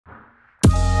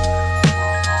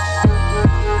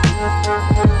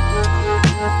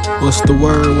What's the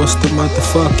word? What's the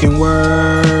motherfucking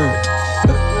word?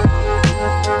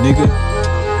 Nigga.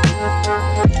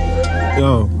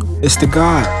 Yo, it's the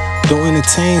God. Don't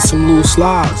entertain some loose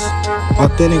lies.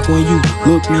 Authentic when you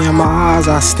look me in my eyes.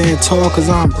 I stand tall cause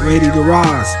I'm ready to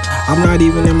rise. I'm not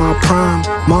even in my prime.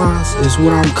 Mine is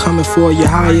what I'm coming for. Your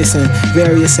highest and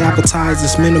various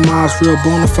appetizers. Minimize real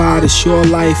bona fide. It's your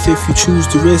life if you choose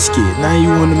to risk it. Now you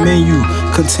on the menu.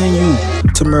 Continue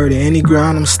to murder any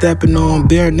ground I'm stepping on.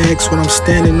 Bare necks when I'm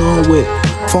standing on with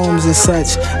foams and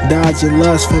such. Dodging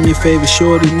lust from your favorite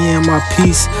shorty. Me and my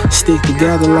piece stick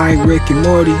together like Rick and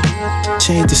Morty.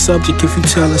 Change the subject if you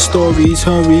telling stories.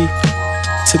 Hurry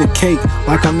to the cake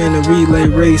like I'm in a relay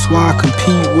race. While I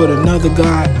compete with another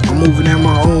guy, I'm moving at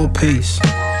my own pace.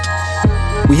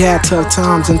 We had tough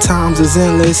times and times is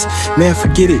endless. Man,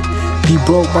 forget it. Be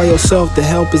broke by yourself, the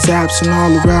help is absent.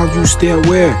 All around you, stay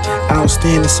aware.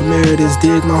 Outstanding Samaritans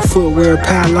dig my footwear.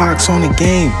 Padlocks on the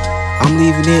game. I'm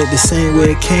leaving it the same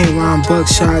way it came. Round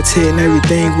buckshots hitting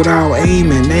everything without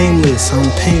aiming. Nameless, I'm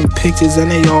painting pictures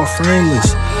and they all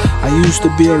frameless. I used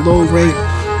to be a low rate,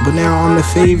 but now I'm the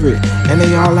favorite, and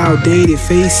they all outdated,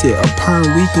 face it. A perm,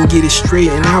 we can get it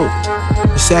straightened out.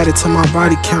 Just add it to my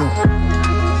body count.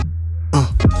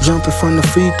 Jumping from the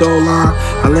free throw line,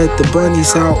 I let the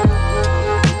bunnies out.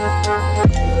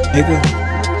 Nigga.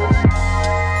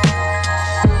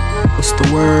 What's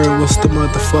the word? What's the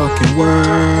motherfucking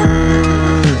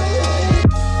word?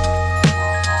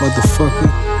 Motherfucker.